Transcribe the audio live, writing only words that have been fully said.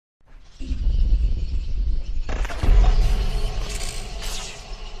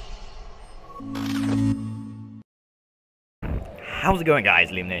How's it going,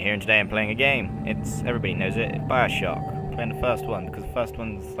 guys? Liam here, and today I'm playing a game. Everybody knows it, Bioshock. I'm playing the first one, because the first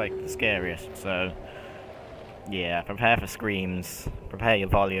one's like the scariest, so yeah, prepare for screams, prepare your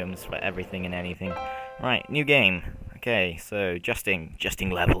volumes for everything and anything. Right, new game. Okay, so adjusting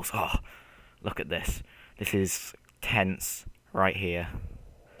levels. Oh, look at this. This is tense right here.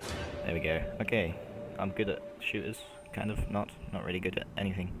 There we go. Okay, I'm good at shooters, kind of, not really good at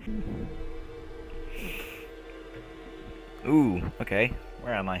anything. Ooh, okay.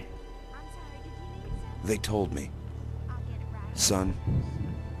 Where am I? They told me. Son,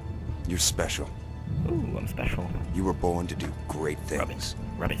 you're special. Ooh, I'm special. You were born to do great things.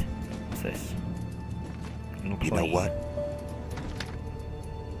 Rub it. What's this? You know what?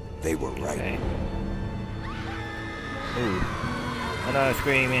 They were right. Okay. Ooh. Oh no,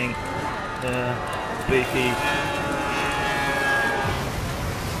 screaming. Spooky.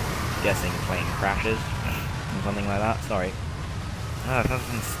 Guessing plane crashes. Or something like that. Sorry. Ah, if that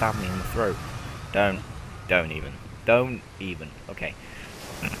doesn't stab me in the throat. Don't even. Okay.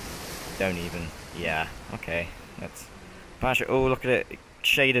 Don't even. Yeah. Okay. Let's bash it. Oh, look at it.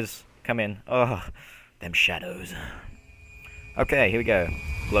 Shaders come in. Oh, them shadows. Okay, here we go.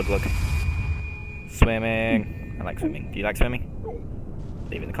 Glug glug. Swimming. I like swimming. Do you like swimming?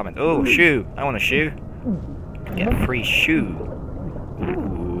 Leave it in the comments. Oh, shoe. I want a shoe. Get a free shoe.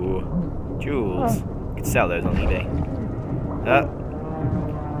 Ooh. Jewels. You could sell those on eBay.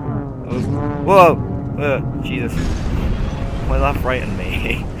 Whoa! Jesus. Well, that frightened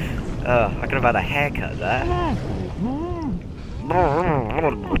me. I could have had a haircut there.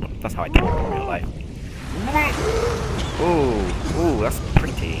 That's how I talk in real life. Ooh, that's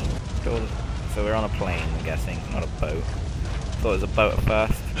pretty. So we're on a plane, I'm guessing, not a boat. Thought it was a boat at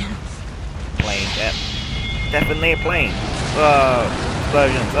first. Plane, yep. Definitely a plane. Whoa!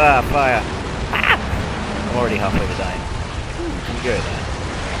 Explosions, fire. I'm already halfway to dying. Can you go there?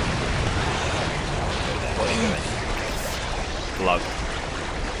 What are you doing? Glug.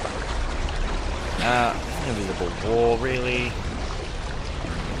 Invisible wall, really?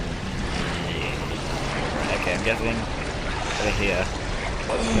 Yeah. Okay, I'm guessing over here.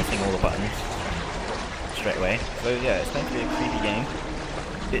 I'm pressing all the buttons straight away. So yeah, it's going to be a creepy game.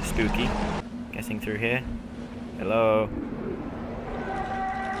 Bit spooky. Guessing through here. Hello.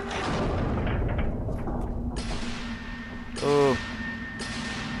 Oh.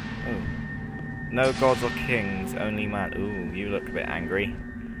 No gods or kings, only man. Ooh, you look a bit angry.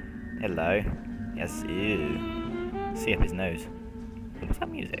 Hello. Yes, ew. See up his nose. What's that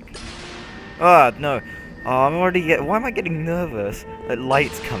music? Ah, no. Oh, I'm already why am I getting nervous? That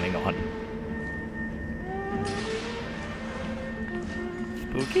light's coming on.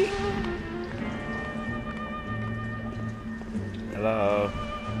 Spooky? Hello.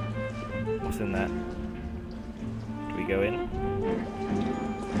 What's in there? Do we go in?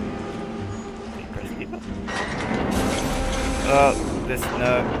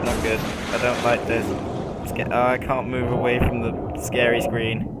 No, not good. I don't like this. I can't move away from the scary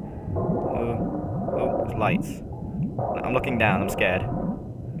screen. Oh, it's lights. I'm looking down, I'm scared.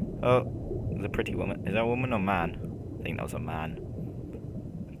 Oh, there's a pretty woman. Is that a woman or man? I think that was a man.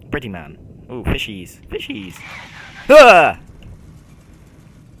 Pretty man. Ooh, fishies. Fishies! Ah!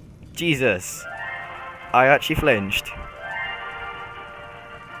 Jesus. I actually flinched.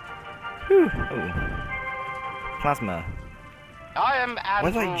 Whew. Ooh. Plasma. I am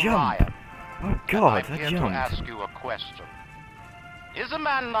Admiral Why did I jump? Oh God, I I jumped. jumped. To ask you a question. Is a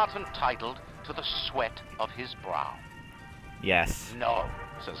man not entitled to the sweat of his brow? Yes. No,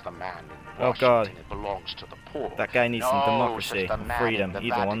 says the man in Oh Washington. God. It belongs to the poor. That guy needs some democracy, says the man freedom, in the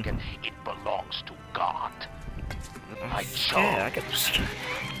either one. Vatican, it belongs to God. I'm scared. I get scared.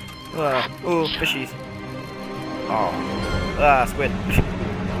 Oh, fishies. Oh. Squid.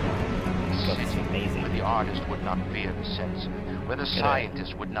 God, this is amazing. Where the artist would not fear the censor, where the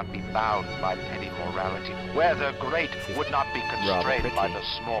scientist would not be bound by petty morality, where the great would not be constrained by the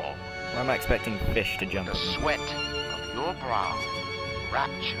small. Why am I expecting fish to jump? The sweat of your brow,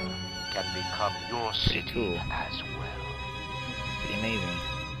 rapture, can become your city cool. as well. Pretty amazing.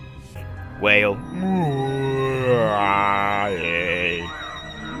 Whale.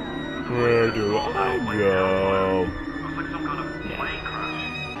 Where do I go? Yeah.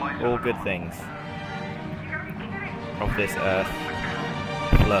 All good things of this earth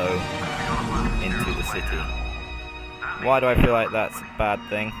flow into the city. Why do I feel like that's a bad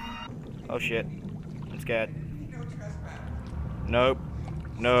thing? Oh shit. I'm scared. Nope.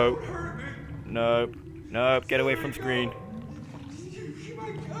 Nope. Nope. Nope. Get away from screen.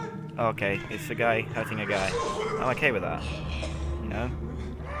 Okay, it's a guy hurting a guy. I'm okay with that. You know?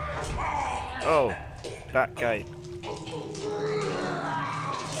 Oh, that guy.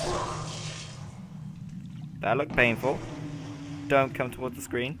 That looked painful. Don't come towards the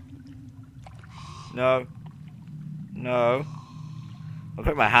screen. No. No. I'll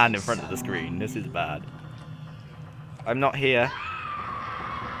put my hand in front of the screen. This is bad. I'm not here.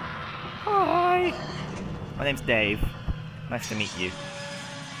 Hi. My name's Dave. Nice to meet you.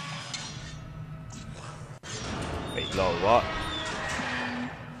 Wait, lol, what?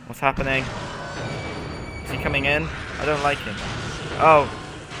 What's happening? Is he coming in? I don't like him. Oh,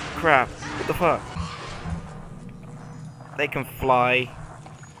 crap. What the fuck? They can fly.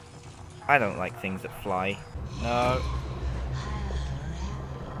 I don't like things that fly. No.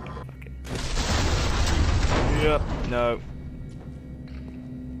 Okay. Yep, no.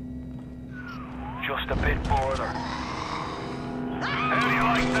 Just a bit further. How do you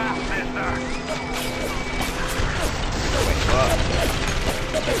like that, mister? Wait, what?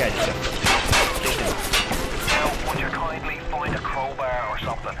 Okay, Now, would you kindly find a crowbar or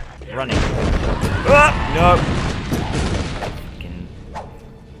something? running. Ah! No! Fucking...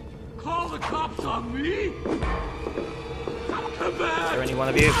 Call the cops on me? Come Is back! there any one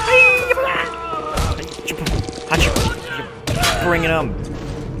of you? Bring it on.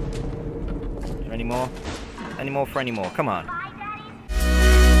 Is there any more? Any more for any more? Come on.